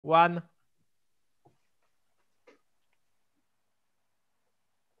one.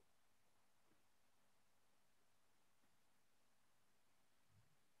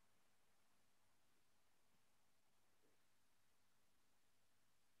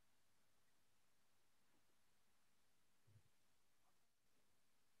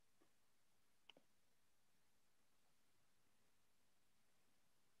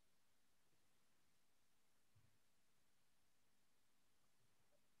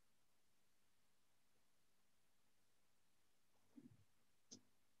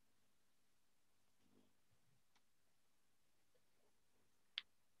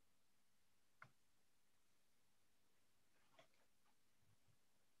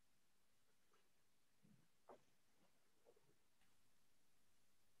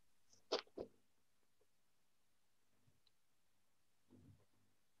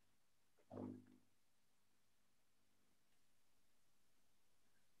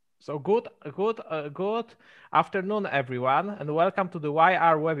 So good afternoon, everyone, and welcome to the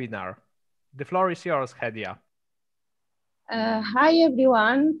YR webinar. The floor is yours, Hedia. Hi,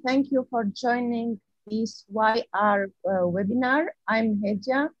 everyone. Thank you for joining this YR webinar. I'm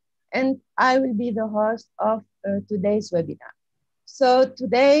Hedia, and I will be the host of today's webinar. So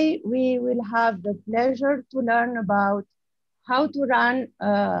today we will have the pleasure to learn about how to run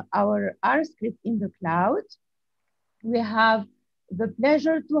our Rscript in the cloud. We have the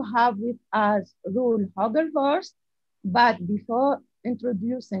pleasure to have with us Roel Hogervorst, but before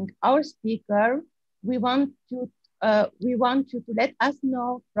introducing our speaker, we want you to let us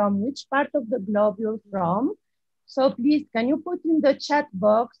know from which part of the globe you're from. So please, can you put in the chat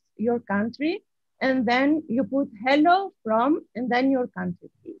box your country, and then you put hello from, and then your country,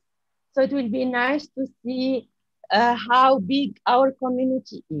 please. So it will be nice to see how big our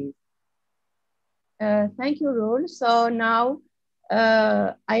community is. Thank you, Roel. So now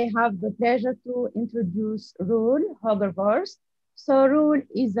I have the pleasure to introduce Roel Hogervorst. So Roel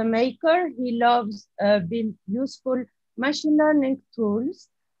is a maker. He loves build useful machine learning tools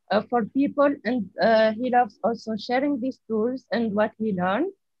for people, and he loves also sharing these tools and what he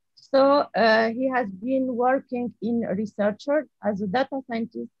learned. So he has been working in researcher as a data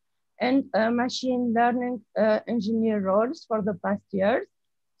scientist and machine learning engineer roles for the past years.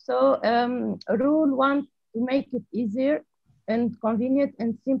 So Roel wants to make it easier and convenient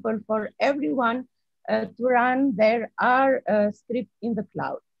and simple for everyone to run their R script in the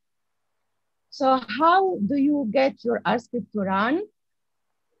cloud. So how do you get your R script to run?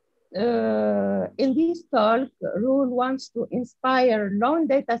 In this talk, Roel wants to inspire lone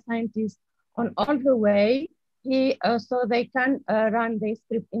data scientists on all the way so they can run their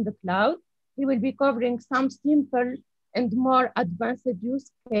script in the cloud. He will be covering some simple and more advanced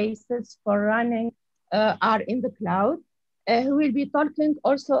use cases for running R in the cloud. He will be talking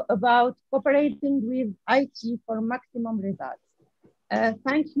also about cooperating with IT for maximum results.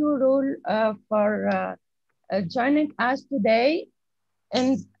 Thank you, Roel, for joining us today.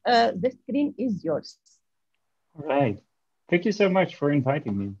 And the screen is yours. All right. Thank you so much for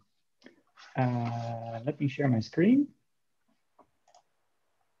inviting me. Let me share my screen.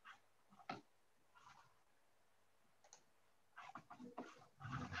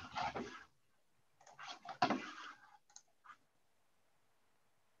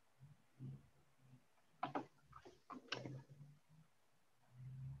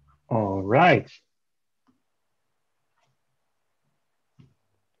 All right.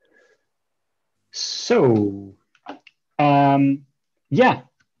 So, yeah,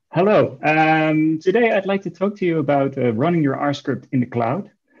 hello. Today I'd like to talk to you about running your R script in the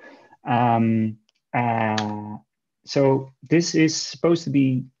cloud. So this is supposed to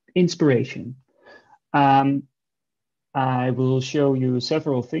be inspiration. I will show you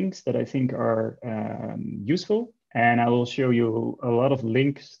several things that I think are useful, and I will show you a lot of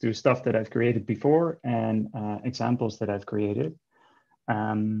links to stuff that I've created before and examples that I've created.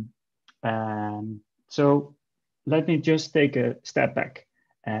 So let me just take a step back.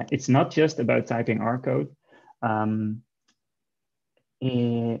 It's not just about typing R code.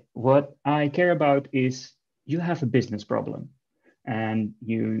 What I care about is you have a business problem and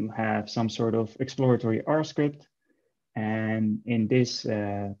you have some sort of exploratory R script. And in this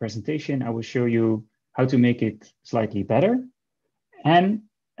presentation, I will show you how to make it slightly better and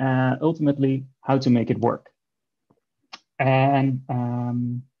ultimately how to make it work. And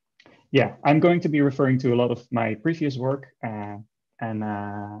yeah, I'm going to be referring to a lot of my previous work, and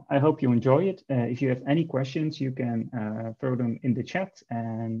I hope you enjoy it. If you have any questions, you can throw them in the chat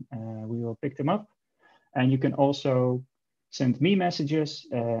and we will pick them up. And you can also send me messages,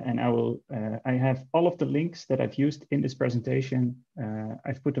 and I have all of the links that I've used in this presentation.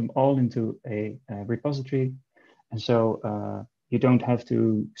 I've put them all into a repository. And so you don't have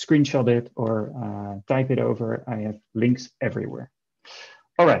to screenshot it or type it over. I have links everywhere.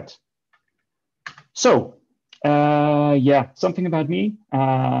 All right. So yeah, something about me.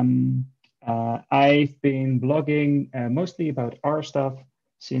 I've been blogging mostly about R stuff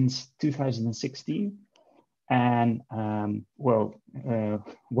since 2016. And well,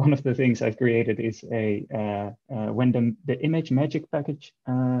 one of the things I've created is when the image magic package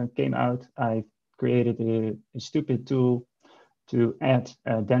came out, I created a stupid tool to add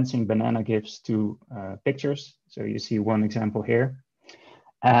dancing banana gifs to pictures. So you see one example here.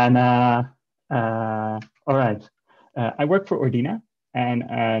 And all right, I work for Ordina,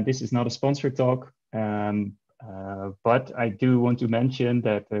 and this is not a sponsored talk, but I do want to mention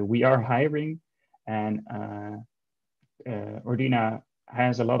that we are hiring, and Ordina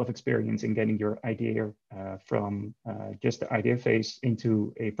has a lot of experience in getting your idea from just the idea phase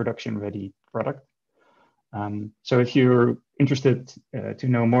into a production-ready product. So if you're interested to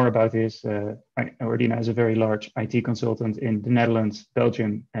know more about this, Ordina is a very large IT consultant in the Netherlands,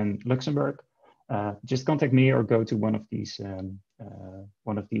 Belgium, and Luxembourg. Just contact me or go to one of these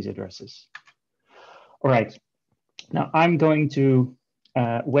addresses. All right. Now I'm going to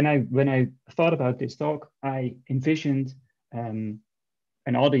when I thought about this talk, I envisioned an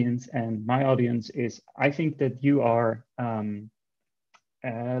audience, and my audience is, I think that you are a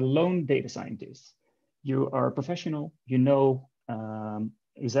lone data scientist. You are a professional, you know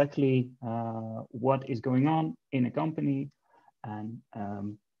exactly what is going on in a company, and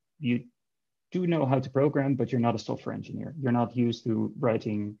you do know how to program, but you're not a software engineer. You're not used to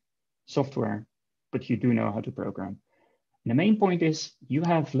writing software, but you do know how to program. And the main point is you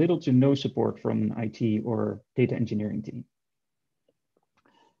have little to no support from an IT or data engineering team.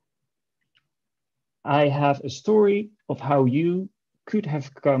 I have a story of how you could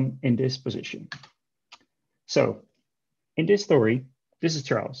have come in this position. So in this story, this is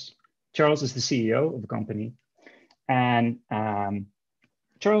Charles. Charles is the CEO of the company. And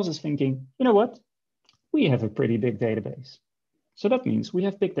Charles is thinking, you know what? We have a pretty big database. So that means we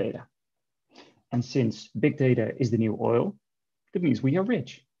have big data. And since big data is the new oil, that means we are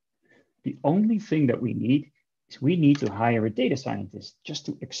rich. The only thing that we need is we need to hire a data scientist just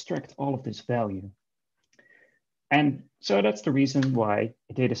to extract all of this value. And so that's the reason why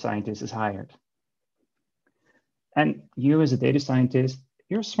a data scientist is hired. And you as a data scientist,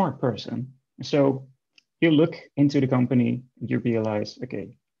 you're a smart person. So you look into the company, you realize,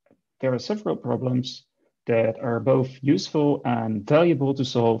 okay, there are several problems that are both useful and valuable to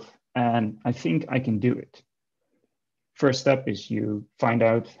solve, and I think I can do it. First step is you find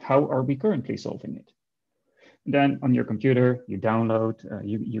out how are we currently solving it. Then on your computer, you download,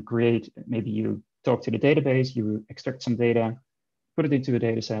 you create, maybe you talk to the database, you extract some data, put it into a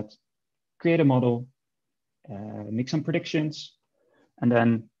data set, create a model, make some predictions, and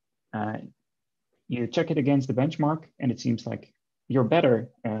then you check it against the benchmark, and it seems like you're better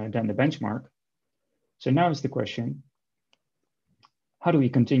than the benchmark. So now is the question, how do we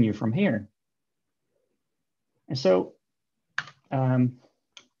continue from here? And so the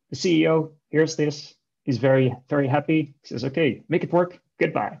CEO hears this, he's very, very happy. He says, okay, make it work,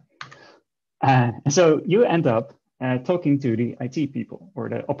 goodbye. And so you end up talking to the IT people or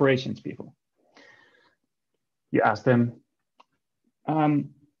the operations people. You ask them, I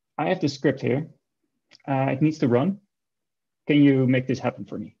have this script here. It needs to run. Can you make this happen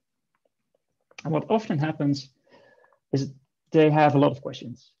for me? And what often happens is they have a lot of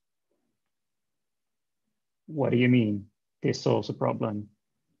questions. What do you mean this solves a problem?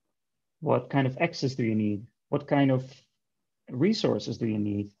 What kind of access do you need? What kind of resources do you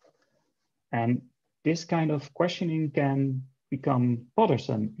need? And this kind of questioning can become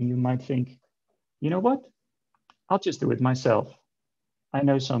bothersome. And you might think, you know what? I'll just do it myself. I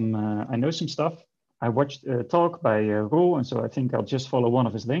know some stuff. I watched a talk by Roel, and so I think I'll just follow one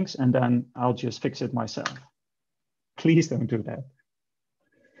of his links, and then I'll just fix it myself. Please don't do that.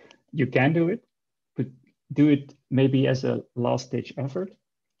 You can do it, but do it maybe as a last-ditch effort.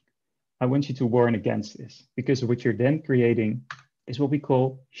 I want you to warn against this, because what you're then creating is what we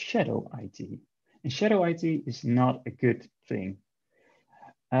call shadow IT. And shadow IT is not a good thing.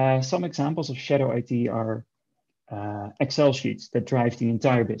 Some examples of shadow IT are Excel sheets that drive the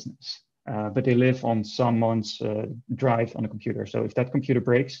entire business, but they live on someone's drive on a computer. So if that computer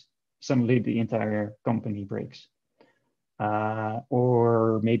breaks, suddenly the entire company breaks.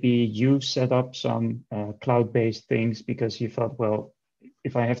 Or maybe you set up some cloud-based things because you thought, well,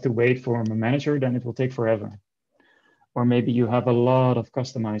 if I have to wait for my manager, then it will take forever. Or maybe you have a lot of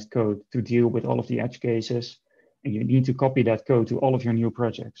customized code to deal with all of the edge cases, and you need to copy that code to all of your new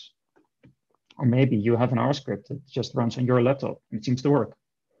projects. Or maybe you have an Rscript that just runs on your laptop and it seems to work.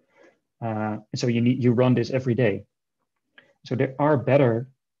 So you run this every day. So there are better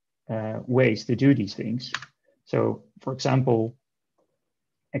ways to do these things. So for example,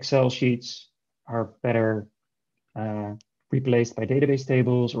 Excel sheets are better replaced by database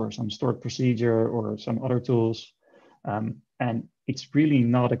tables or some stored procedure or some other tools. And it's really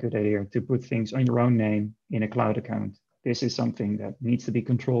not a good idea to put things on your own name in a cloud account. This is something that needs to be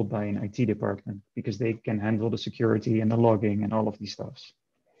controlled by an IT department because they can handle the security and the logging and all of these stuffs.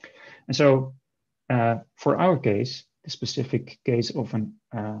 And so for our case, the specific case of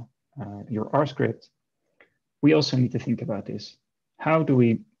your Rscript, we also need to think about this. How do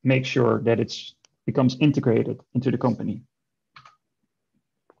we make sure that it becomes integrated into the company?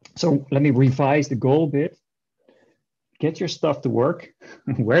 So let me revise the goal a bit. Get your stuff to work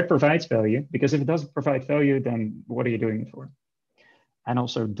where it provides value, because if it doesn't provide value, then what are you doing it for? And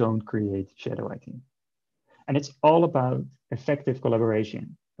also don't create shadow IT. And it's all about effective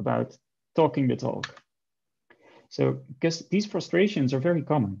collaboration, about talking the talk. So because these frustrations are very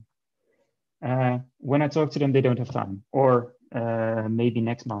common. When I talk to them, they don't have time, or maybe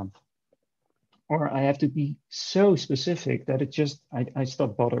next month. Or I have to be so specific that I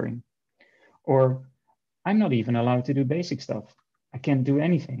stop bothering. Or I'm not even allowed to do basic stuff. I can't do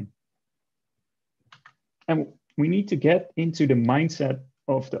anything. And we need to get into the mindset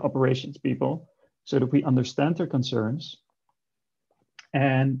of the operations people so that we understand their concerns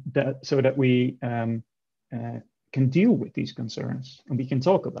and so that we can deal with these concerns and we can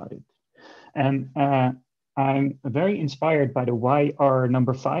talk about it. And I'm very inspired by the YR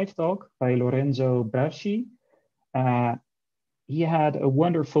number 5 talk by Lorenzo Braschi. He had a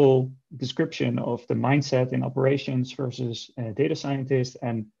wonderful description of the mindset in operations versus data scientists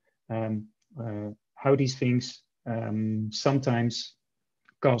and how these things sometimes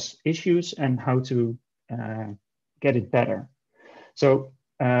cause issues and how to get it better. So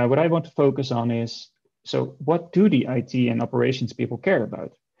what I want to focus on is, so what do the IT and operations people care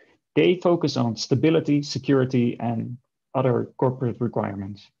about? They focus on stability, security, and other corporate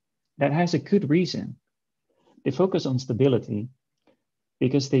requirements. That has a good reason. They focus on stability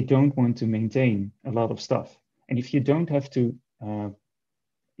because they don't want to maintain a lot of stuff. And if you don't have to,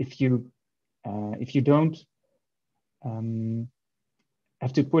 if you don't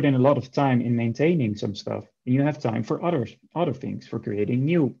have to put in a lot of time in maintaining some stuff, then you have time for other things, for creating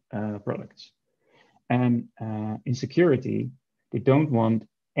new products. And in security, they don't want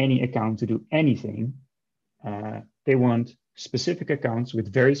any account to do anything. They want specific accounts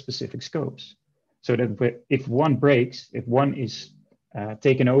with very specific scopes. So that if one breaks, if one is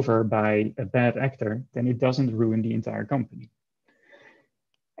taken over by a bad actor, then it doesn't ruin the entire company.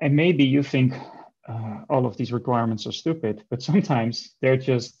 And maybe you think all of these requirements are stupid, but sometimes they're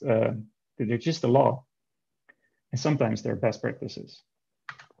just the law, and sometimes they're best practices.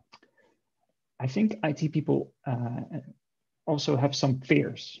 I think IT people also have some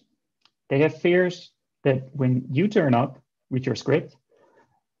fears. They have fears that when you turn up with your script,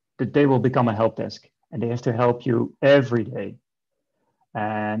 that they will become a help desk and they have to help you every day.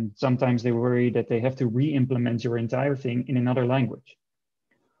 And sometimes they worry that they have to re-implement your entire thing in another language.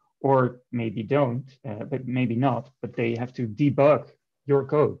 Or maybe don't, but maybe not, but they have to debug your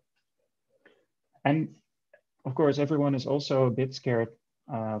code. And of course, everyone is also a bit scared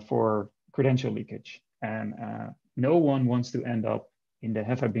for credential leakage. And no one wants to end up in the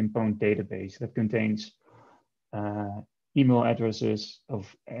have I been pwned database that contains email addresses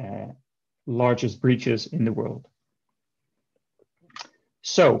of largest breaches in the world.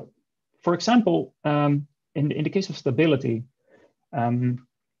 So, for example, in the case of stability,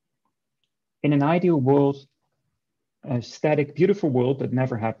 in an ideal world, a static, beautiful world that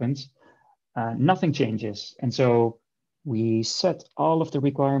never happens, nothing changes. And so we set all of the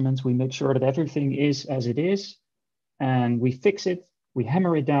requirements, we make sure that everything is as it is, and we fix it, we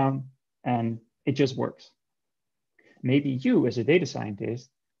hammer it down, and it just works. Maybe you, as a data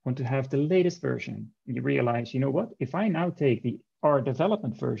scientist, want to have the latest version. You realize, you know what, if I now take the R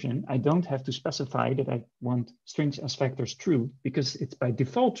development version, I don't have to specify that I want strings as factors true because it's by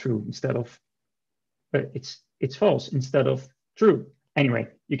default true instead of, it's false instead of true. Anyway,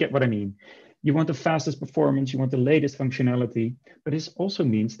 you get what I mean. You want the fastest performance, you want the latest functionality, but this also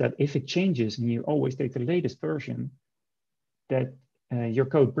means that if it changes and you always take the latest version, that your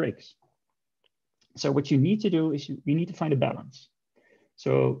code breaks. So what you need to do is you need to find a balance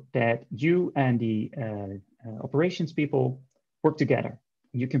so that you and the operations people work together.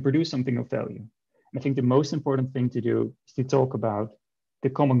 You can produce something of value. I think the most important thing to do is to talk about the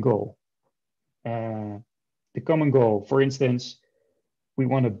common goal. The common goal, for instance, we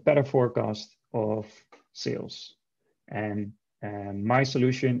want a better forecast of sales. And my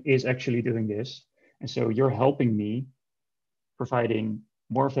solution is actually doing this. And so you're helping me providing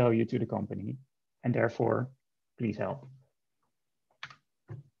more value to the company. And therefore, please help.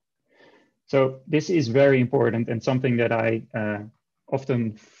 So this is very important and something that I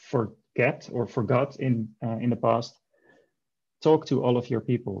often forget or forgot in the past. Talk to all of your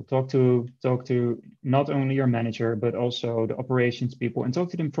people. Talk to not only your manager, but also the operations people, and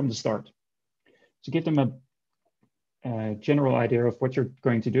talk to them from the start. So give them a general idea of what you're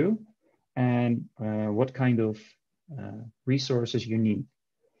going to do and what kind of resources you need.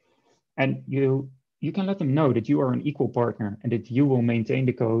 And you can let them know that you are an equal partner and that you will maintain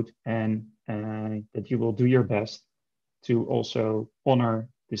the code and that you will do your best to also honor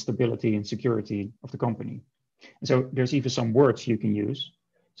the stability and security of the company. And so there's even some words you can use.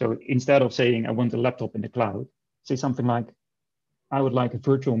 So instead of saying, I want a laptop in the cloud, say something like, I would like a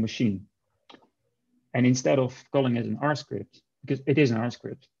virtual machine. And instead of calling it an Rscript, because it is an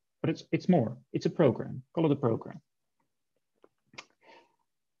Rscript, but it's more, it's a program, call it a program.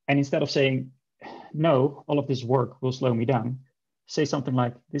 And instead of saying, no, all of this work will slow me down, say something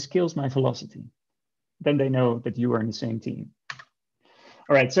like, this kills my velocity. Then they know that you are in the same team.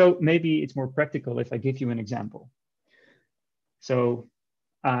 All right, so maybe it's more practical if I give you an example. So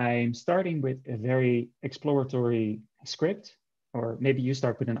I'm starting with a very exploratory script, or maybe you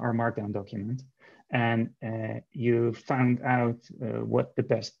start with an R Markdown document, and you found out what the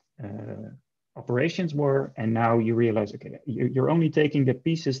best operations were, and now you realize, okay, you're only taking the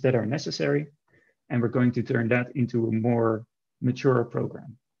pieces that are necessary, and we're going to turn that into a more mature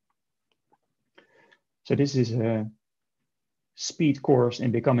program. So this is a speed course in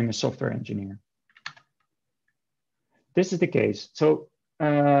becoming a software engineer. This is the case. So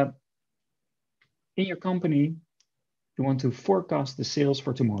in your company, you want to forecast the sales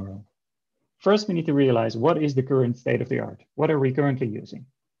for tomorrow. First, we need to realize what is the current state of the art? What are we currently using?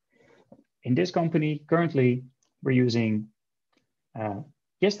 In this company, currently, we're using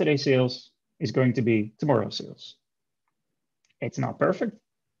yesterday's sales is going to be tomorrow's sales. It's not perfect.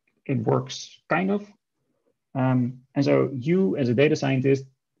 It works kind of. And so you, as a data scientist,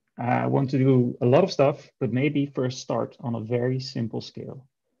 want to do a lot of stuff, but maybe first start on a very simple scale.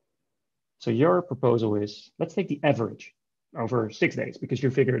 So your proposal is, let's take the average over 6 days, because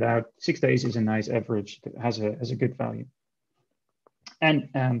you figured out 6 days is a nice average that has a good value. And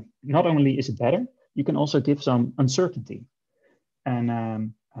not only is it better, you can also give some uncertainty.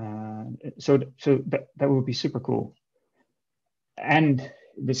 And so that would be super cool. And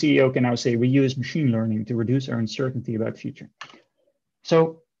the CEO can now say, we use machine learning to reduce our uncertainty about the future.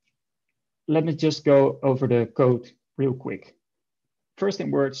 So let me just go over the code real quick. First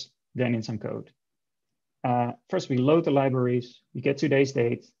in words, then in some code. First, we load the libraries, we get today's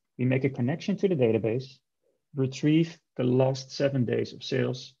date, we make a connection to the database, retrieve the last 7 days of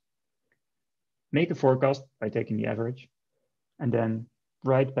sales, make a forecast by taking the average, and then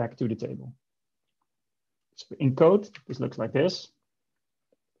write back to the table. So in code, this looks like this.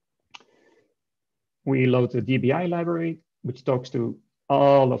 We load the DBI library, which talks to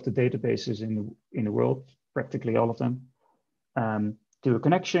all of the databases in the world, practically all of them. Do a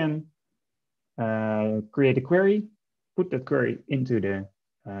connection, create a query, put that query into the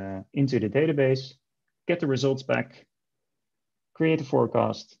database, get the results back, create a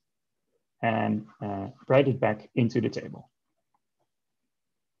forecast, and write it back into the table.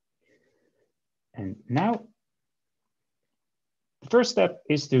 And now, the first step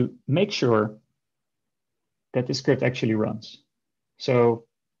is to make sure that the script actually runs. So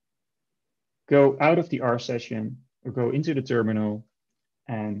go out of the R session or go into the terminal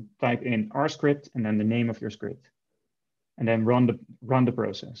and type in Rscript and then the name of your script, and then run the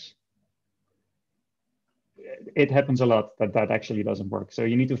process. It happens a lot that actually doesn't work. So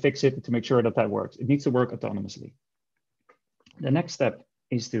you need to fix it to make sure that works. It needs to work autonomously. The next step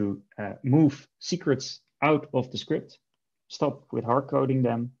is to move secrets out of the script. Stop with hard coding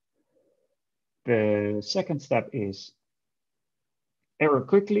them. The second step is error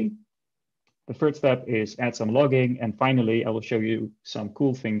quickly. The third step is add some logging. And finally, I will show you some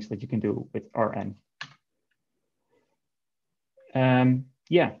cool things that you can do with RN.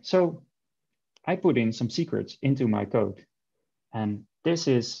 Yeah, so I put in some secrets into my code. And this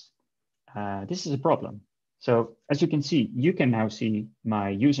is a problem. So as you can see, you can now see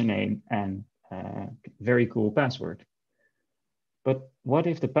my username and very cool password. But what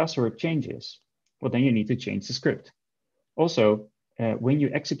if the password changes? Well, then you need to change the script. Also, when you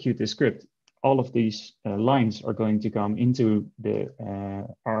execute the script, all of these lines are going to come into the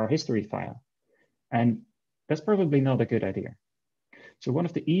our history file. And that's probably not a good idea. So one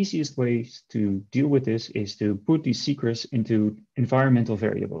of the easiest ways to deal with this is to put these secrets into environmental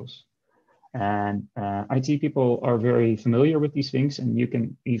variables. And IT people are very familiar with these things, and you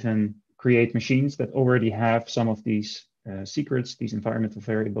can even create machines that already have some of these secrets, these environmental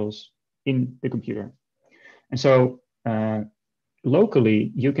variables in the computer. And so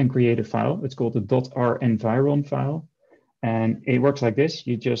locally, you can create a file. It's called the .renviron file. And it works like this.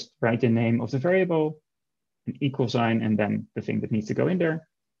 You just write the name of the variable, an equal sign, and then the thing that needs to go in there.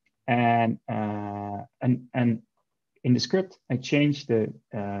 And in the script, I changed the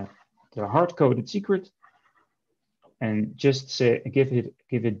hard-coded secret and just say give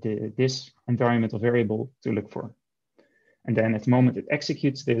it this environmental variable to look for. And then at the moment it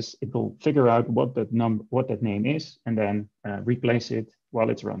executes this, it will figure out what that name is, and then replace it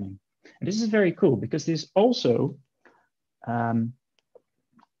while it's running. And this is very cool because this also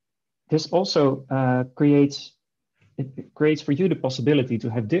creates for you the possibility to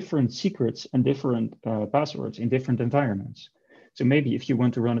have different secrets and different passwords in different environments. So maybe if you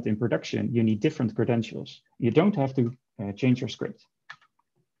want to run it in production, you need different credentials. You don't have to change your script.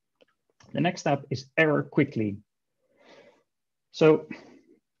 The next step is error quickly. So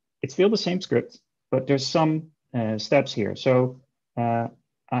it's still the same script, but there's some steps here. So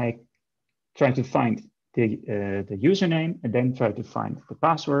I try to find the username and then try to find the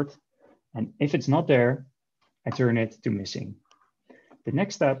password. And if it's not there, I turn it to missing. The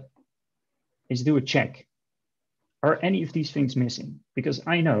next step is do a check. Are any of these things missing? Because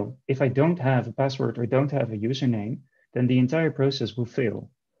I know if I don't have a password or don't have a username, then the entire process will fail.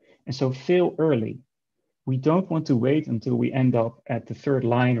 And so fail early. We don't want to wait until we end up at the third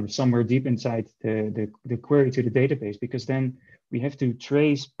line or somewhere deep inside the query to the database, because then we have to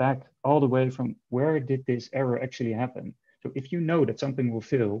trace back all the way from where did this error actually happen. So if you know that something will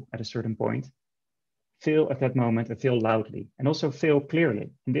fail at a certain point, fail at that moment and fail loudly, and also fail clearly.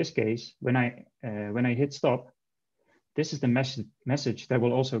 In this case, when I hit stop, this is the message that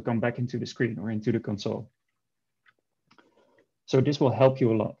will also come back into the screen or into the console. So this will help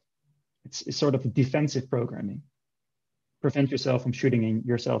you a lot. It's sort of a defensive programming. Prevent yourself from shooting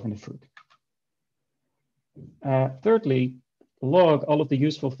yourself in the foot. Thirdly, log all of the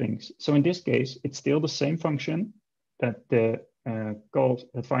useful things. So in this case, it's still the same function that that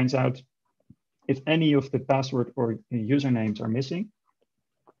finds out if any of the password or usernames are missing.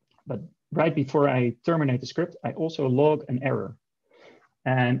 But right before I terminate the script, I also log an error.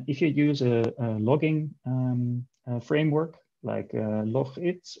 And if you use a logging framework like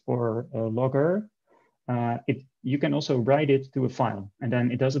Logit or Logger, you can also write it to a file. And then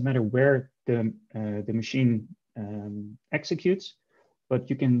it doesn't matter where the machine executes, but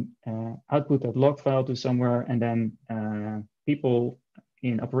you can output that log file to somewhere, and then people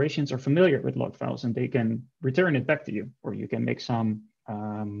in operations are familiar with log files, and they can return it back to you, or you can make some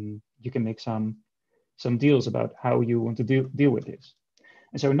deals about how you want to deal with this.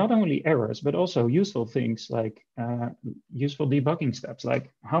 And so not only errors, but also useful things like useful debugging steps, like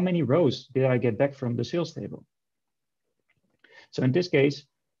how many rows did I get back from the sales table? So in this case,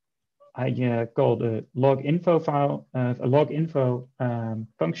 I call the log info file, a log info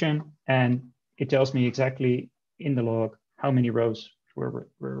function, and it tells me exactly in the log how many rows were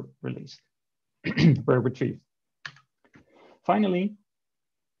released, were retrieved. Finally,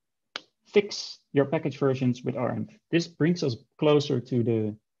 fix your package versions with Rn. This brings us closer to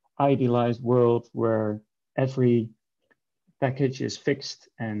the idealized world where every package is fixed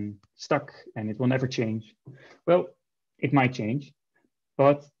and stuck and it will never change. Well, it might change,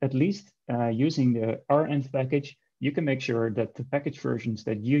 but at least using the Rn package, you can make sure that the package versions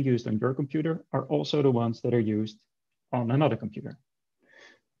that you used on your computer are also the ones that are used on another computer.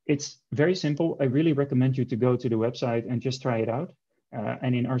 It's very simple. I really recommend you to go to the website and just try it out.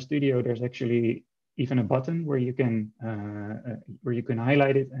 And in RStudio, there's actually even a button where you can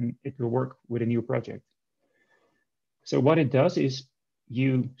highlight it and it will work with a new project. So what it does is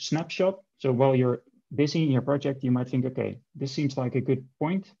you snapshot. So while you're busy in your project, you might think, okay, this seems like a good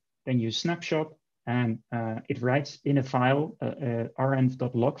point. Then you snapshot and it writes in a file,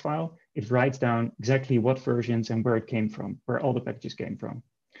 rn.log file, it writes down exactly what versions and where it came from, where all the packages came from.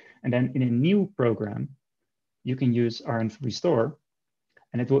 And then in a new program, you can use rn restore,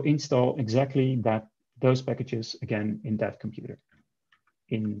 and it will install exactly those packages again in that computer,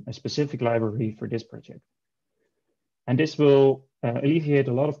 in a specific library for this project. And this will alleviate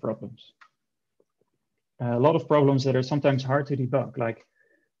a lot of problems. A lot of problems that are sometimes hard to debug, like,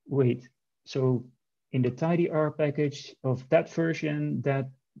 wait, so in the tidyr package of that version, that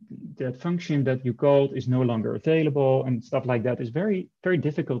that function that you called is no longer available, and stuff like that is very, very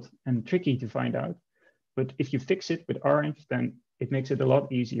difficult and tricky to find out. But if you fix it with Rnf, then it makes it a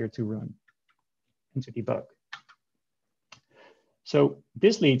lot easier to run and to debug. So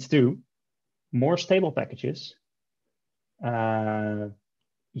this leads to more stable packages.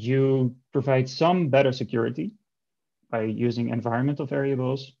 You provide some better security by using environmental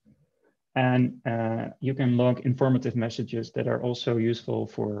variables, and you can log informative messages that are also useful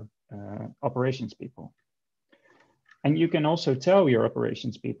for operations people. And you can also tell your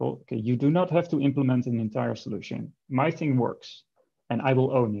operations people, okay, you do not have to implement an entire solution. My thing works and I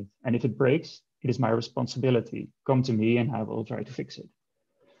will own it. And if it breaks, it is my responsibility. Come to me and I will try to fix it.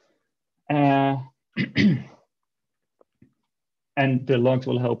 And the logs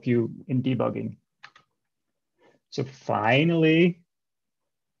will help you in debugging. So finally,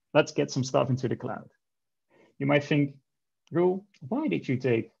 let's get some stuff into the cloud. You might think, Roel, why did you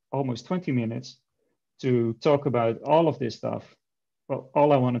take almost 20 minutes to talk about all of this stuff? Well,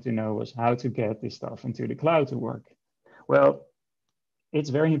 all I wanted to know was how to get this stuff into the cloud to work. Well, it's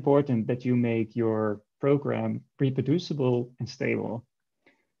very important that you make your program reproducible and stable,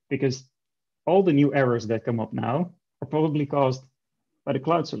 because all the new errors that come up now are probably caused by the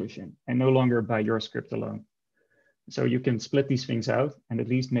cloud solution and no longer by your script alone. So you can split these things out and at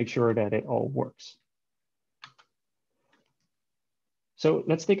least make sure that it all works. So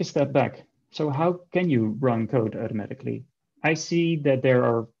let's take a step back. So how can you run code automatically? I see that there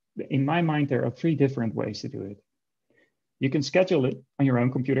are, in my mind, there are 3 different ways to do it. You can schedule it on your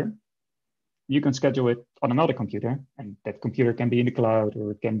own computer. You can schedule it on another computer, and that computer can be in the cloud,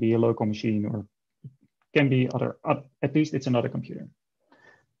 or it can be a local machine, or can be other, at least it's another computer.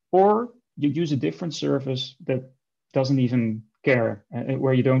 Or you use a different service that doesn't even care,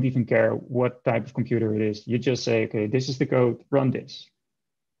 where you don't even care what type of computer it is. You just say, okay, this is the code, run this.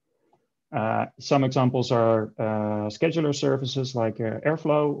 Some examples are scheduler services like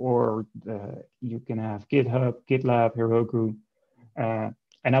Airflow, or you can have GitHub, GitLab, Heroku,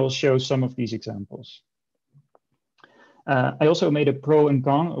 and I will show some of these examples. I also made a pro and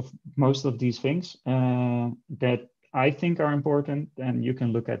con of most of these things that I think are important, and you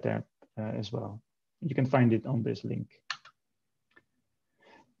can look at that as well. You can find it on this link.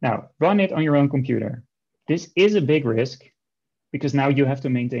 Now, run it on your own computer. This is a big risk because now you have to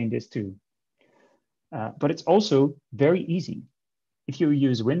maintain this too. But it's also very easy. If you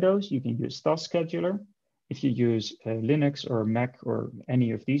use Windows, you can use Task Scheduler. If you use Linux or Mac or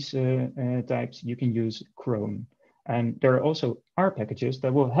any of these types, you can use Chrome. And there are also R packages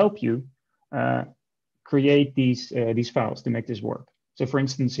that will help you create these files to make this work. So for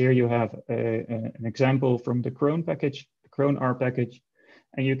instance, here you have an example from the cron package, the cron R package,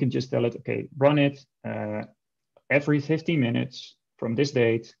 and you can just tell it, okay, run it every 15 minutes from this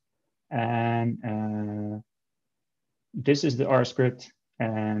date. And this is the R script,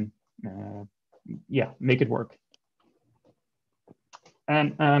 and yeah, make it work.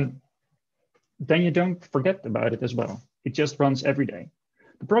 And then you don't forget about it as well. It just runs every day.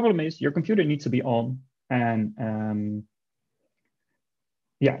 The problem is your computer needs to be on, and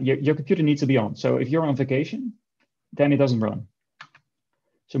yeah, your computer needs to be on. So if you're on vacation, then it doesn't run.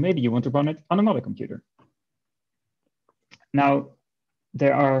 So maybe you want to run it on another computer. Now,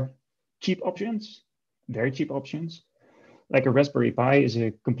 there are cheap options, very cheap options. Like a Raspberry Pi is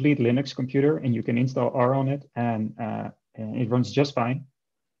a complete Linux computer, and you can install R on it, and it runs just fine.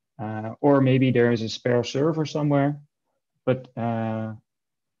 Or maybe there is a spare server somewhere, but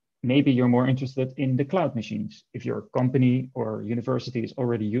maybe you're more interested in the cloud machines. If your company or university is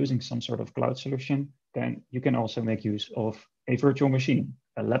already using some sort of cloud solution, then you can also make use of a virtual machine,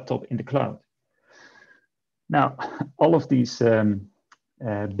 a laptop in the cloud. Now, all of these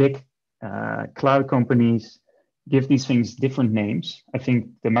big cloud companies give these things different names. I think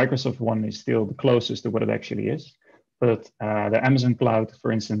the Microsoft one is still the closest to what it actually is. But the Amazon cloud,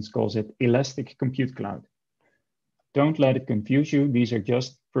 for instance, calls it Elastic Compute Cloud. Don't let it confuse you. These are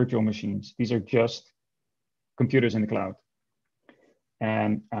just virtual machines. These are just computers in the cloud.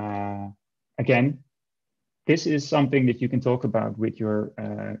 And again, this is something that you can talk about with your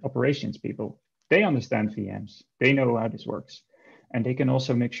operations people. They understand VMs. They know how this works. And they can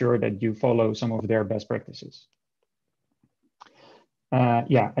also make sure that you follow some of their best practices.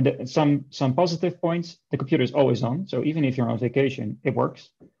 Yeah, and some positive points, the computer is always on. So even if you're on vacation, it works.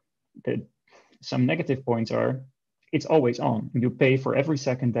 Some negative points are, it's always on. You pay for every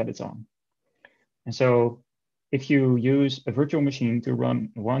second that it's on. And so if you use a virtual machine to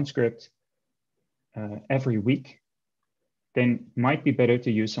run one script every week, then it might be better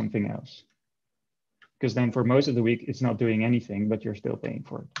to use something else. because then for most of the week, it's not doing anything, but you're still paying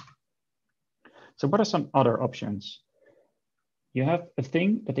for it. So what are some other options? You have a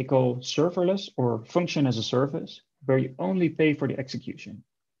thing that they call serverless or function as a service, where you only pay for the execution.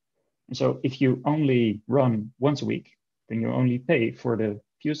 And so if you only run once a week, then you only pay for the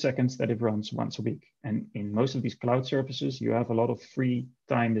few seconds that it runs once a week. And in most of these cloud services, you have a lot of free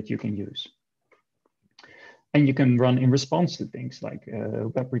time that you can use. And you can run in response to things like a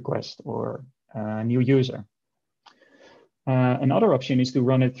web request or a new user. Another option is to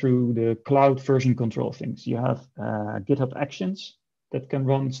run it through the cloud version control things. You have GitHub Actions that can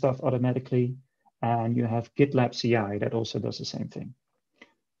run stuff automatically, and you have GitLab CI that also does the same thing.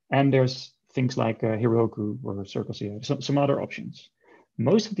 And there's things like Heroku or Circle CI, some other options.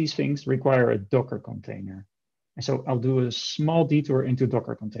 Most of these things require a Docker container. And so I'll do a small detour into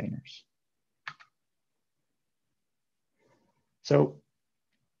Docker containers. So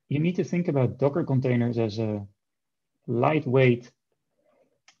you need to think about Docker containers as a lightweight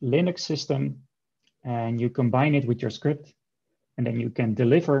Linux system, and you combine it with your script, and then you can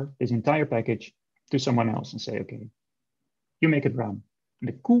deliver this entire package to someone else and say, okay, you make it run. And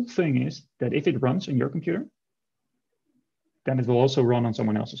the cool thing is that if it runs on your computer, then it will also run on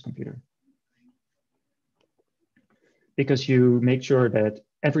someone else's computer. Because you make sure that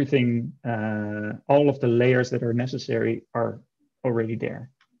everything, all of the layers that are necessary are already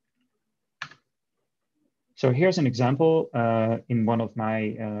there. So here's an example in one of my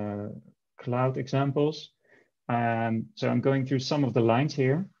cloud examples. So I'm going through some of the lines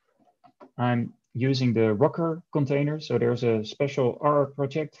here. I'm using the Docker container. So there's a special R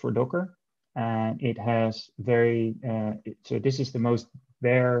project for Docker, and it has so this is the most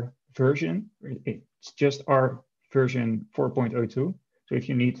bare version. It's just R version 4.02. So if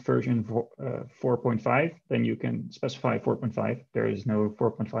you need version 4.5, then you can specify 4.5. There is no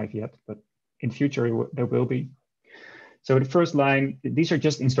 4.5 yet, but in future, there will be. So the first line, these are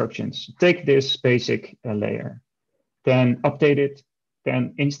just instructions. Take this basic layer, then update it,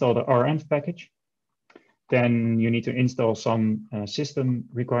 then install the renv package. Then you need to install some system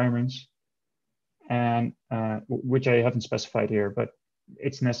requirements, and which I haven't specified here, but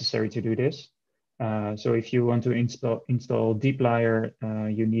it's necessary to do this. So if you want to install dplyr,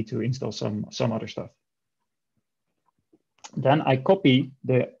 you need to install some other stuff. Then I copy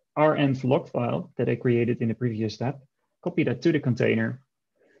the renv log file that I created in the previous step, copy that to the container,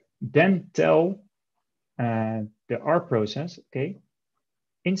 then tell the R process, okay,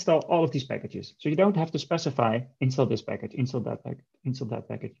 install all of these packages. So you don't have to specify install this package, install that package, install that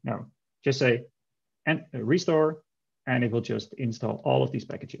package. No, just say and restore, and it will just install all of these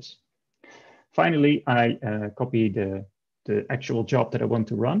packages. Finally, I copy the actual job that I want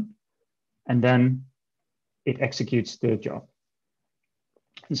to run, and then it executes the job.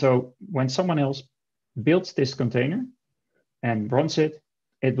 And so when someone else builds this container and runs it,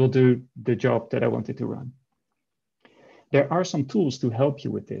 it will do the job that I wanted to run. There are some tools to help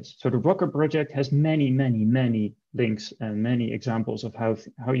you with this. So the Docker project has many, many, many links and many examples of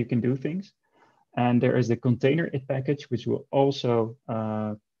how you can do things. And there is the container it package, which will also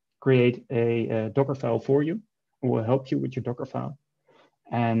create a Docker file for you, and will help you with your Docker file.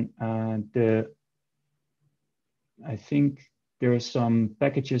 And I think there are some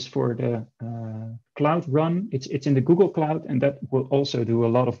packages for the cloud run. It's in the Google Cloud, and that will also do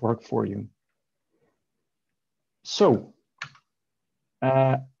a lot of work for you. So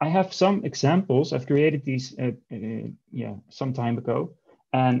I have some examples. I've created these some time ago,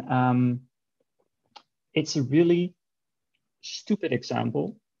 and it's a really stupid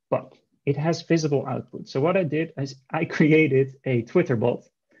example, but it has visible output. So what I did is I created a Twitter bot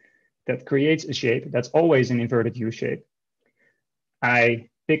that creates a shape that's always an inverted U shape. I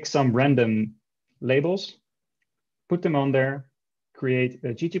pick some random labels, put them on there, create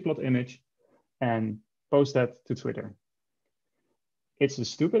a ggplot image, and post that to Twitter. It's a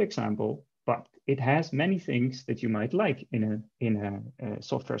stupid example, but it has many things that you might like in a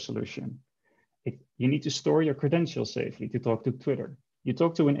software solution. You need to store your credentials safely to talk to Twitter. You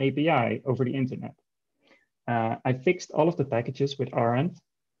talk to an API over the internet. I fixed all of the packages with renv,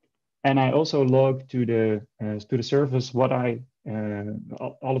 and I also logged to the service what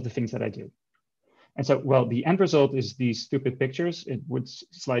all of the things that I did. And so, well, the end result is these stupid pictures with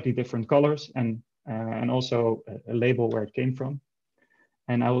slightly different colors and also a label where it came from.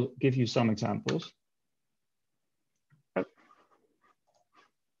 And I will give you some examples.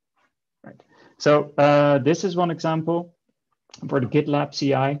 Right. So this is one example for the GitLab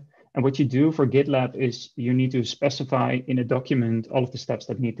CI. And what you do for GitLab is you need to specify in a document all of the steps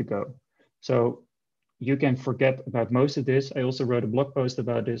that need to go. So you can forget about most of this. I also wrote a blog post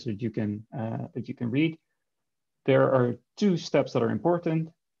about this that you can read. There are two steps that are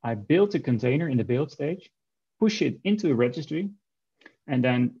important. I built a container in the build stage, push it into a registry, and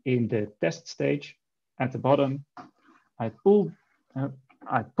then in the test stage at the bottom, I pull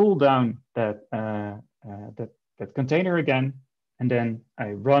down that container again, and then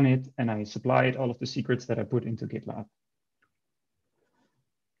I run it and I supply it all of the secrets that I put into GitLab.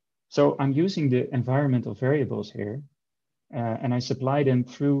 So I'm using the environmental variables here, and I supply them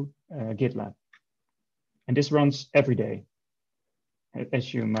through GitLab. And this runs every day,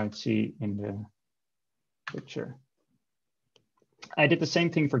 as you might see in the picture. I did the same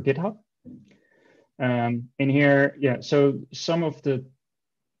thing for GitHub. In here, yeah, so some of the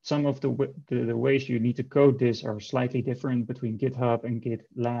ways you need to code this are slightly different between GitHub and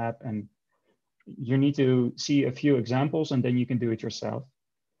GitLab, and you need to see a few examples and then you can do it yourself.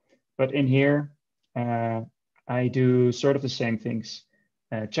 But in here, I do sort of the same things.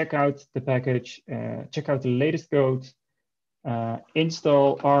 Check out the package, check out the latest code,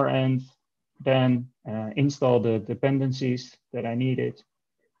 install renv, then install the dependencies that I needed.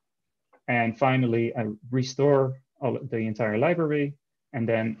 And finally, I restore the entire library, and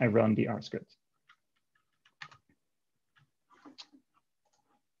then I run the Rscript.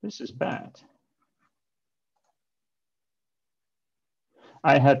 This is bad.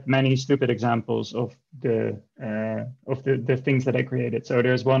 I had many stupid examples of the things that I created. So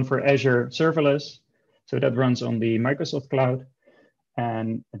there's one for Azure serverless. So that runs on the Microsoft cloud.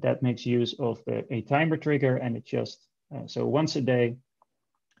 And that makes use of a timer trigger. And it just, so once a day,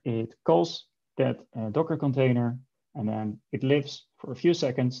 it calls that Docker container. And then it lives for a few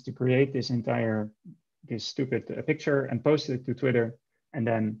seconds to create this stupid picture and post it to Twitter. And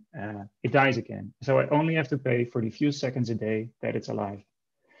then it dies again. So I only have to pay for the few seconds a day that it's alive.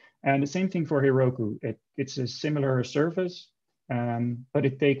 And the same thing for Heroku. It's a similar service, but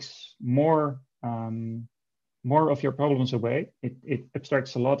it takes more of your problems away. It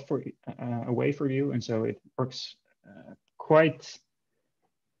abstracts a lot away for you, and so it works quite.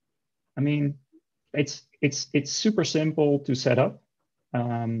 I mean, it's super simple to set up,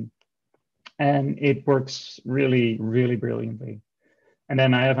 and it works really, really brilliantly. And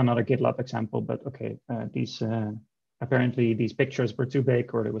then I have another GitLab example, but okay, apparently these pictures were too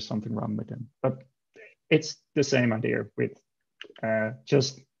big or there was something wrong with them. But it's the same idea with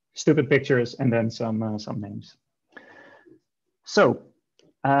just stupid pictures and then some names. So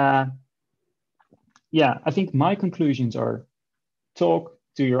yeah, I think my conclusions are: talk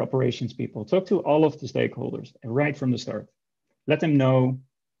to your operations people, talk to all of the stakeholders right from the start. Let them know,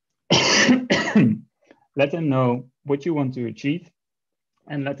 let them know what you want to achieve,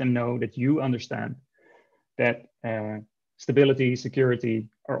 and let them know that you understand that stability, security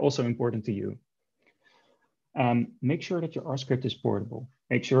are also important to you. Make sure that your Rscript is portable.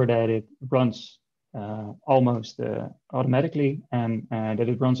 Make sure that it runs almost automatically, and that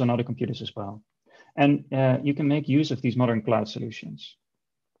it runs on other computers as well. And you can make use of these modern cloud solutions.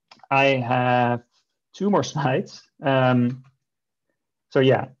 I have 2 more slides. So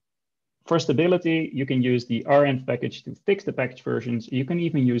yeah, for stability, you can use the renv package to fix the package versions. You can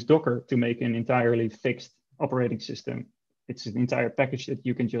even use Docker to make an entirely fixed operating system. It's an entire package that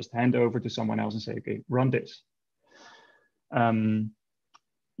you can just hand over to someone else and say, okay, run this.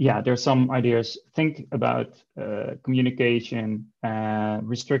 Yeah, there's some ideas. Think about communication,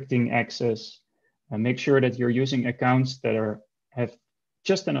 restricting access, and make sure that you're using accounts that have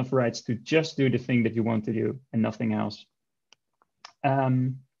just enough rights to just do the thing that you want to do and nothing else.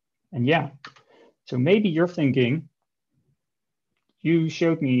 And yeah, so maybe you're thinking, you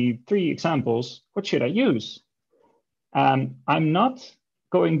showed me 3 examples. What should I use? I'm not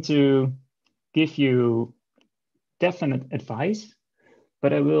going to give you definite advice,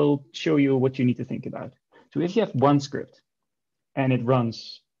 but I will show you what you need to think about. So if you have one script and it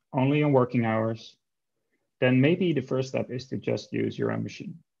runs only on working hours, then maybe the first step is to just use your own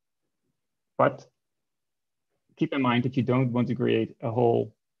machine. But keep in mind that you don't want to create a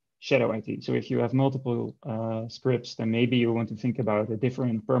whole shadow IT. So if you have multiple scripts, then maybe you want to think about a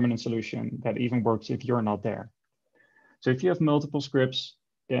different permanent solution that even works if you're not there. So if you have multiple scripts,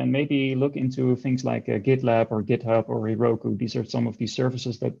 then maybe look into things like GitLab or GitHub or Heroku. These are some of these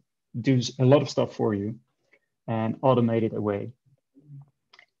services that do a lot of stuff for you and automate it away.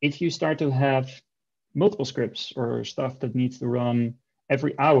 If you start to have multiple scripts or stuff that needs to run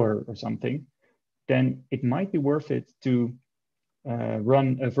every hour or something, then it might be worth it to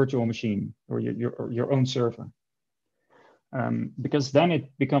run a virtual machine or your own server. Because then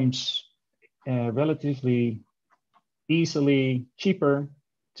it becomes relatively easily cheaper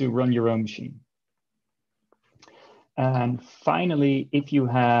to run your own machine. And finally, if you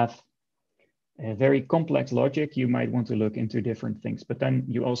have a very complex logic, you might want to look into different things. But then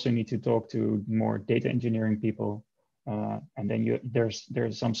you also need to talk to more data engineering people. And then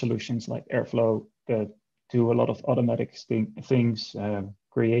there's some solutions like Airflow that do a lot of automatic things,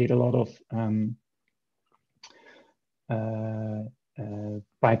 create a lot of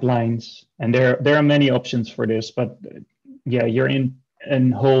pipelines. And there are many options for this, but yeah, you're in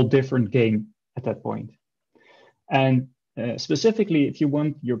a whole different game at that point. And specifically, if you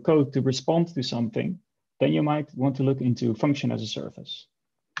want your code to respond to something, then you might want to look into function as a service.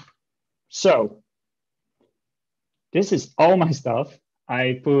 So this is all my stuff.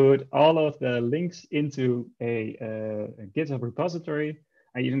 I put all of the links into a GitHub repository.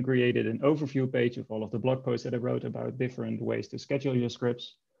 I even created an overview page of all of the blog posts that I wrote about different ways to schedule your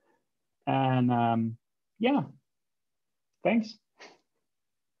scripts. And yeah, thanks.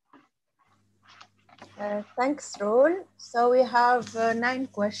 Thanks, Roel. So we have 9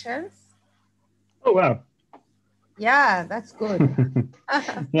 questions. Oh, wow. Yeah, that's good.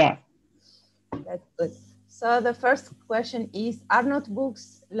 Yeah. That's good. So the first question is, are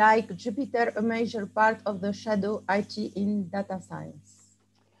notebooks like Jupyter a major part of the shadow IT in data science?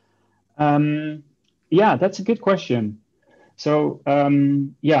 Yeah, that's a good question. So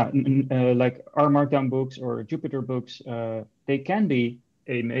yeah, like R Markdown books or Jupyter books, they can be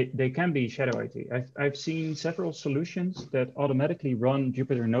shadow IT. I've seen several solutions that automatically run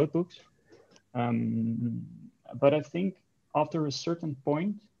Jupyter notebooks, but I think after a certain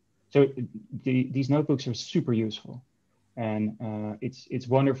point, so these notebooks are super useful, and it's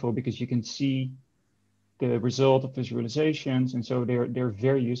wonderful because you can see the result of visualizations, and so they're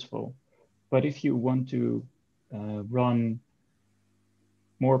very useful. But if you want to run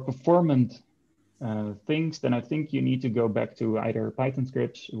more performant things, then I think you need to go back to either Python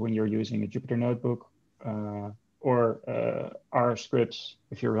scripts when you're using a Jupyter notebook, or R scripts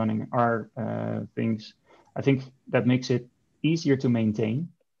if you're running R things. I think that makes it easier to maintain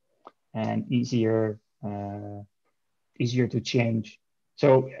and easier to change.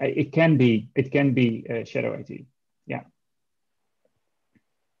 So it can be shadow IT. Yeah.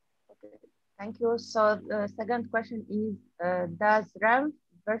 Okay, thank you. So the second question is, does RAM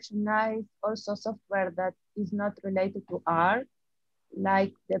versionize also software that is not related to R,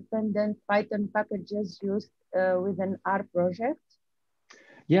 like dependent Python packages used with an R project?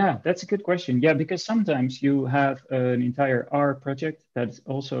 Yeah, that's a good question. Yeah, because sometimes you have an entire R project that's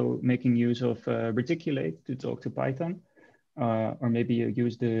also making use of Reticulate to talk to Python, or maybe you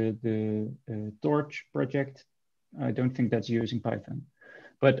use the Torch project. I don't think that's using Python,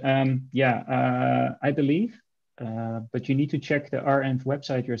 but yeah, I believe. But you need to check the REnv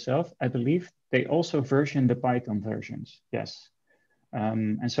website yourself. I believe they also version the Python versions. Yes,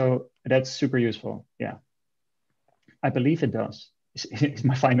 and so that's super useful. Yeah, I believe it does. Is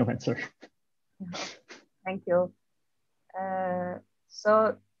my final answer. Thank you.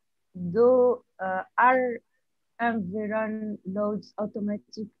 So do R environ loads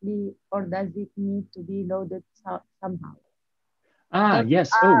automatically, or does it need to be loaded somehow?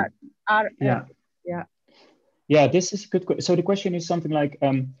 Yes. Yeah. Yeah. Yeah, this is a good. So the question is something like,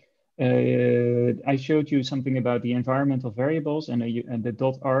 I showed you something about the environmental variables and the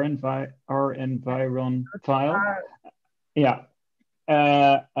 .renviron file. Yeah.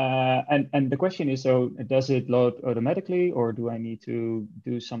 And the question is, so does it load automatically, or do I need to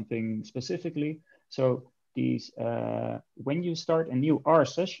do something specifically? So these, when you start a new R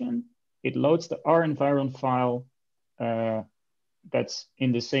session, it loads the R environ file that's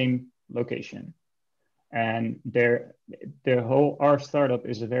in the same location. And the whole R startup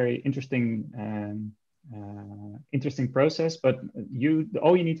is a very interesting interesting process, but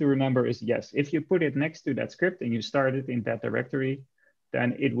all you need to remember is, yes, if you put it next to that script and you start it in that directory,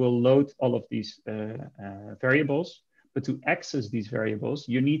 then it will load all of these variables. But to access these variables,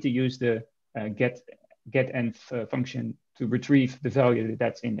 you need to use the getenv function to retrieve the value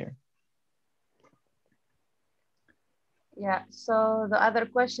that's in there. Yeah, so the other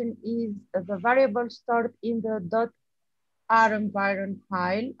question is, the variables stored in the .r environment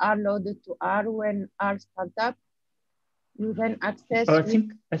file are loaded to R when R startup. You then access. Oh,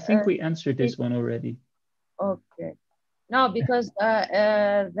 I think we answered this one already. Okay. No, because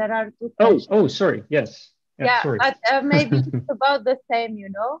there are 2 questions. Oh, sorry. Yes. Yeah, sorry. but maybe it's about the same, you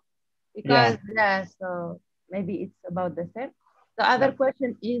know, because so maybe it's about the same. The other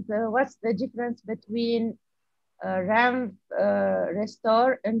question is, what's the difference between RAM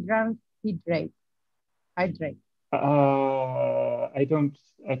restore and RAM hydrate? I don't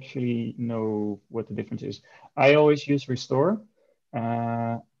actually know what the difference is. I always use restore.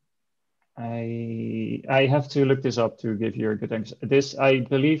 I have to look this up to give you a good answer. This, I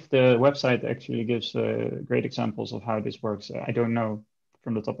believe the website actually gives great examples of how this works. I don't know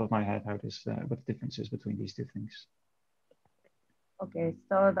from the top of my head how this, what the difference is between these two things. Okay,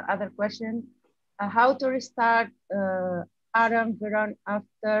 so the other question, how to restart RM Veron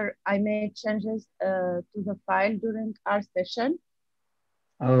after I made changes to the file during our session?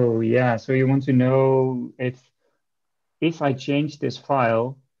 Oh yeah, so you want to know if I change this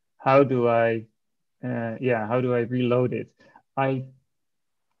file, how do I how do I reload it?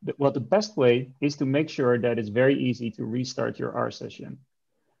 Well, the best way is to make sure that it's very easy to restart your R session.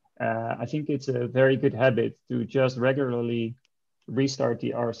 I think it's a very good habit to just regularly restart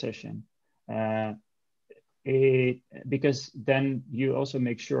the R session. Uh, because then you also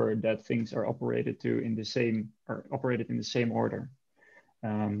make sure that things are operated in the same order.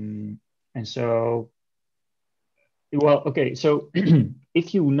 And so, well, okay, so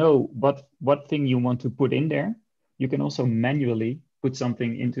if you know what thing you want to put in there, you can also manually put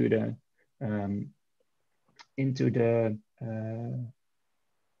something into the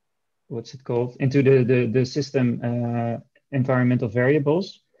what's it called, into the system environmental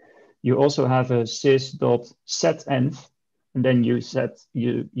variables. You also have a sys.setEnv, and then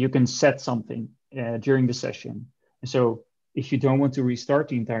you can set something during the session. And so if you don't want to restart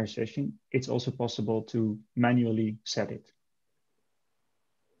the entire session, it's also possible to manually set it.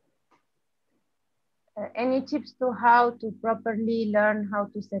 Any tips to how to properly learn how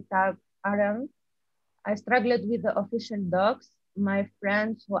to set up RM? I struggled with the official docs. My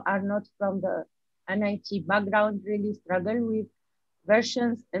friends who are not from the NIT background really struggle with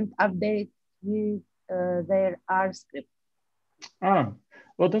versions and updates with their Rscript. Ah,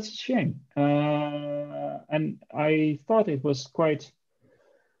 well, that's a shame. And I thought it was quite,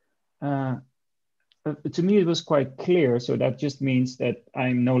 to me, it was quite clear. So that just means that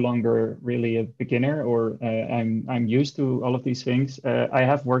I'm no longer really a beginner, or I'm used to all of these things. I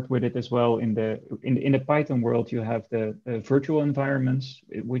have worked with it as well in the Python world. You have the virtual environments,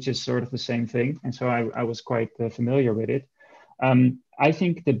 which is sort of the same thing, and so I was quite familiar with it. I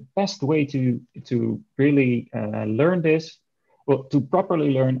think the best way to really learn this, well, to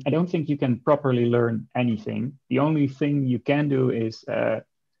properly learn, I don't think you can properly learn anything. The only thing you can do is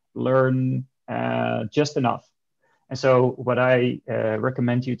learn just enough. And so what I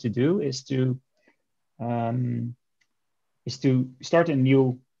recommend you to do is to start a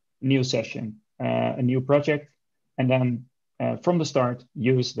new session, a new project, and then from the start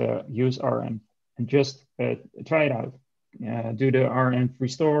use RM and just try it out. Do the RN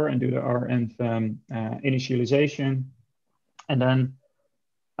restore and do the RN initialization, and then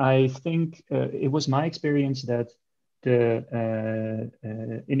I think it was my experience that the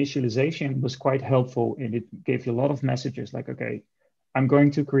initialization was quite helpful, and it gave you a lot of messages like, okay, I'm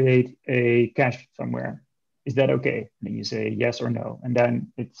going to create a cache somewhere. Is that okay? And then you say yes or no, and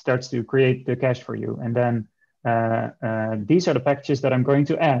then it starts to create the cache for you. And then these are the packages that I'm going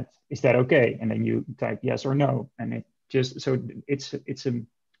to add. Is that okay? And then you type yes or no, and it just, so it's a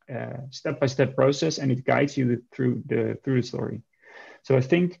step-by-step process, and it guides you through the story. So I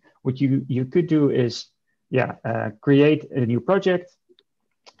think what you could do is, create a new project,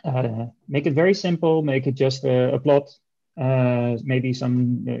 make it very simple, make it just a plot, maybe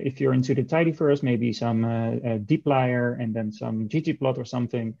some, if you're into the tidyverse, maybe some dplyr and then some ggplot or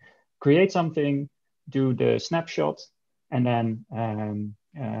something. Create something, do the snapshot, and then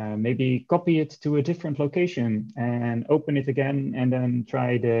maybe copy it to a different location and open it again, and then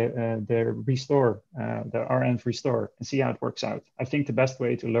try the restore, the rn restore, and see how it works out. I think the best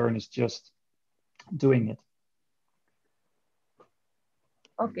way to learn is just doing it.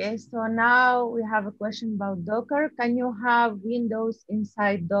 Okay, so now we have a question about Docker. Can you have Windows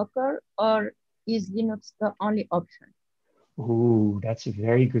inside Docker, or is Linux the only option? Ooh, that's a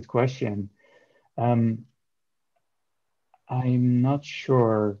very good question. I'm not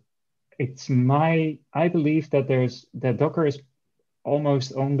sure. I believe that Docker is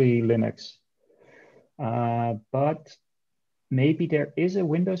almost only Linux, but maybe there is a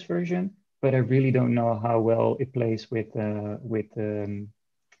Windows version, but I really don't know how well it plays with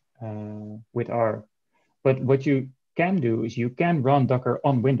R. But what you can do is you can run Docker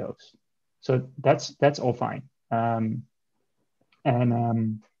on Windows, so that's all fine.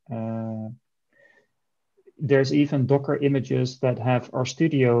 There's even Docker images that have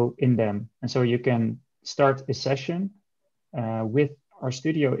RStudio in them, and so you can start a session with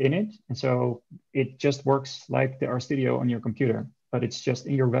RStudio in it, and so it just works like the RStudio on your computer, but it's just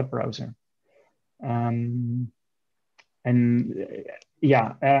in your web browser.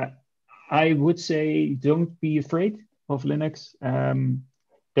 I would say don't be afraid of Linux.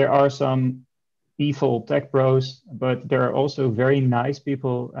 there are some evil tech bros, but there are also very nice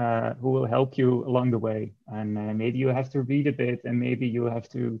people who will help you along the way. And maybe you have to read a bit, and maybe you have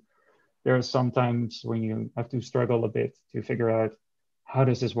to. There are some times when you have to struggle a bit to figure out how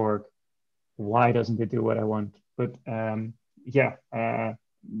does this work? Why doesn't it do what I want? But yeah,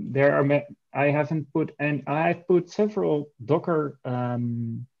 there are. I haven't put, and I've put several Docker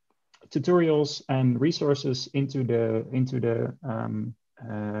tutorials and resources into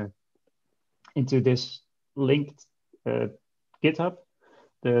this linked GitHub,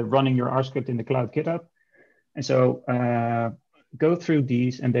 the running your Rscript in the cloud GitHub. And so go through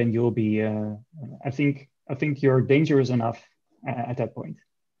these, and then you'll be. I think you're dangerous enough at that point.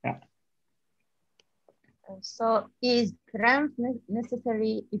 Yeah. So is cramp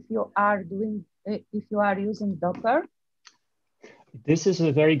necessary if you are using Docker? This is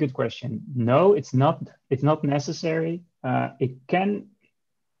a very good question. No, it's not. It's not necessary. It can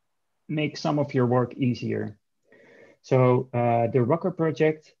make some of your work easier. So the Rocker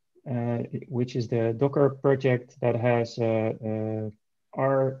project, which is the Docker project that has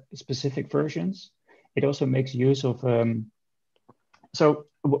R specific versions, it also makes use of.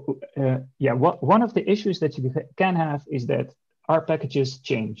 One of the issues that you can have is that R packages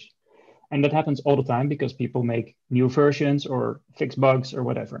change. And that happens all the time because people make new versions or fix bugs or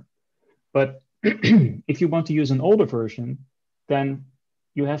whatever. But if you want to use an older version, then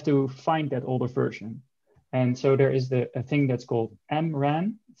you have to find that older version. And so there is a thing that's called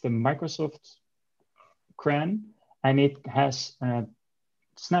MRAN, it's the Microsoft CRAN, and it has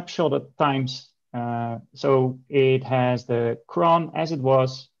snapshotted times. So it has the cron as it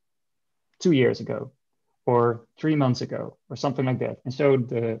was 2 years ago, or 3 months ago, or something like that. And so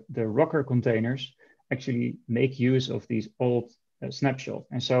the Rocker containers actually make use of these old snapshots.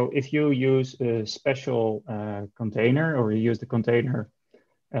 And so if you use a special container, or you use the container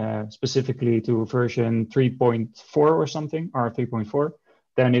specifically to version 3.4 or something, R 3.4,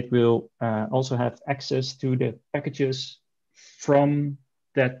 then it will also have access to the packages from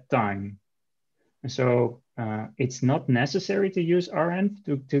that time. And so it's not necessary to use renv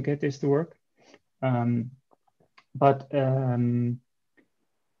to get this to work. But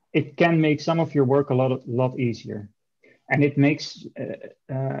it can make some of your work a lot easier. And it makes,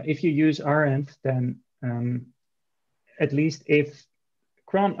 if you use renv, then at least if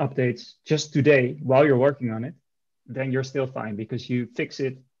cron updates just today while you're working on it, then you're still fine because you fix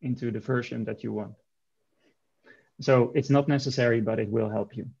it into the version that you want. So it's not necessary, but it will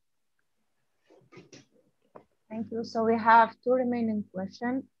help you. Thank you. So we have 2 remaining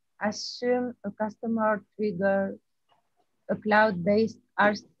questions. Assume a customer trigger a cloud-based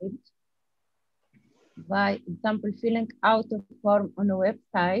Rscript, by example, filling out a form on a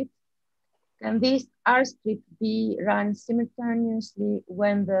website. Can this Rscript be run simultaneously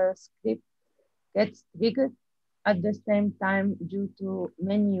when the script gets triggered at the same time due to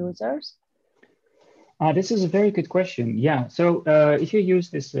many users? This is a very good question. Yeah, so if you use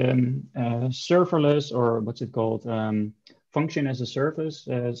this serverless, or what's it called, function as a service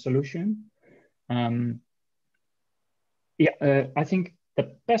solution, I think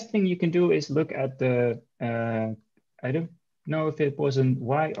the best thing you can do is look at the, I don't know if it was an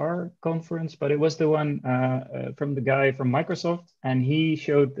YR conference, but it was the one from the guy from Microsoft, and he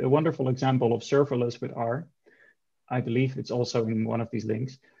showed a wonderful example of serverless with R. I believe it's also in one of these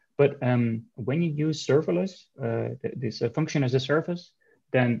links. But when you use serverless, this function as a service,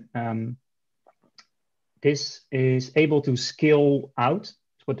 then this is able to scale out,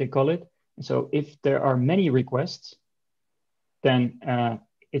 is what they call it. And so if there are many requests, then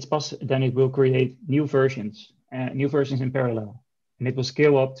then it will create new versions in parallel, and it will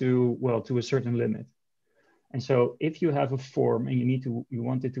scale up to a certain limit. And so if you have a form and you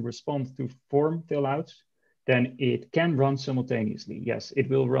want it to respond to form fill outs, then it can run simultaneously. Yes, it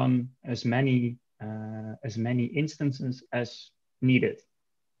will run as many instances as needed.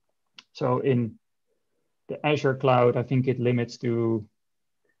 So in the Azure cloud, I think it limits to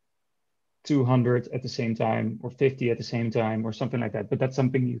 200 at the same time, or 50 at the same time, or something like that. But that's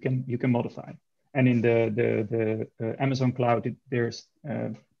something you can modify. And in the Amazon cloud, there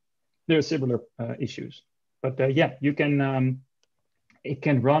are similar issues. But yeah, you can it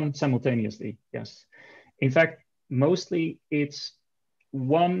can run simultaneously. Yes. In fact, mostly it's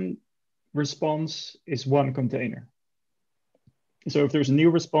one response is one container. So if there's a new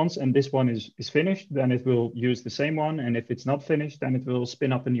response and this one is finished, then it will use the same one. And if it's not finished, then it will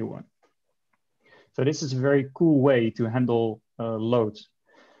spin up a new one. So this is a very cool way to handle loads.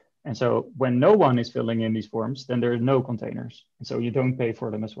 And so when no one is filling in these forms, then there are no containers. And so you don't pay for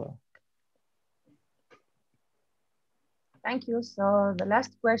them as well. Thank you. So the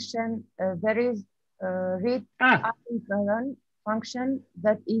last question, there is a read Ah, environ function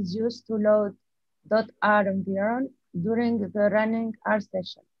that is used to load .r environ during the running R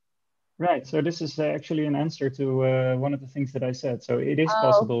session. right. So this is actually an answer to one of the things that I said. So it is Oh,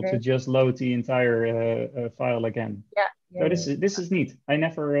 possible to okay. just load the entire file again. Yeah, yeah, So yeah. this is neat. I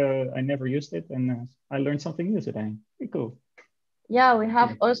never used it, and I learned something new today. Pretty cool. Yeah, we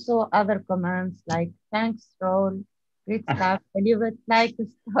have also other commands like thanks, Roel, great Ah, stuff, I leave it like a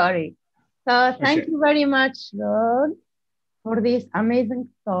story. So thank okay. you very much, Roel, for this amazing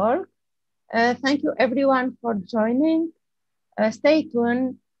talk. Thank you everyone for joining. Stay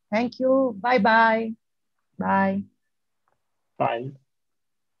tuned. Thank you. Bye-bye. Bye. Bye.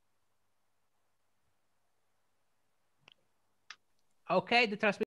 Okay, the transmission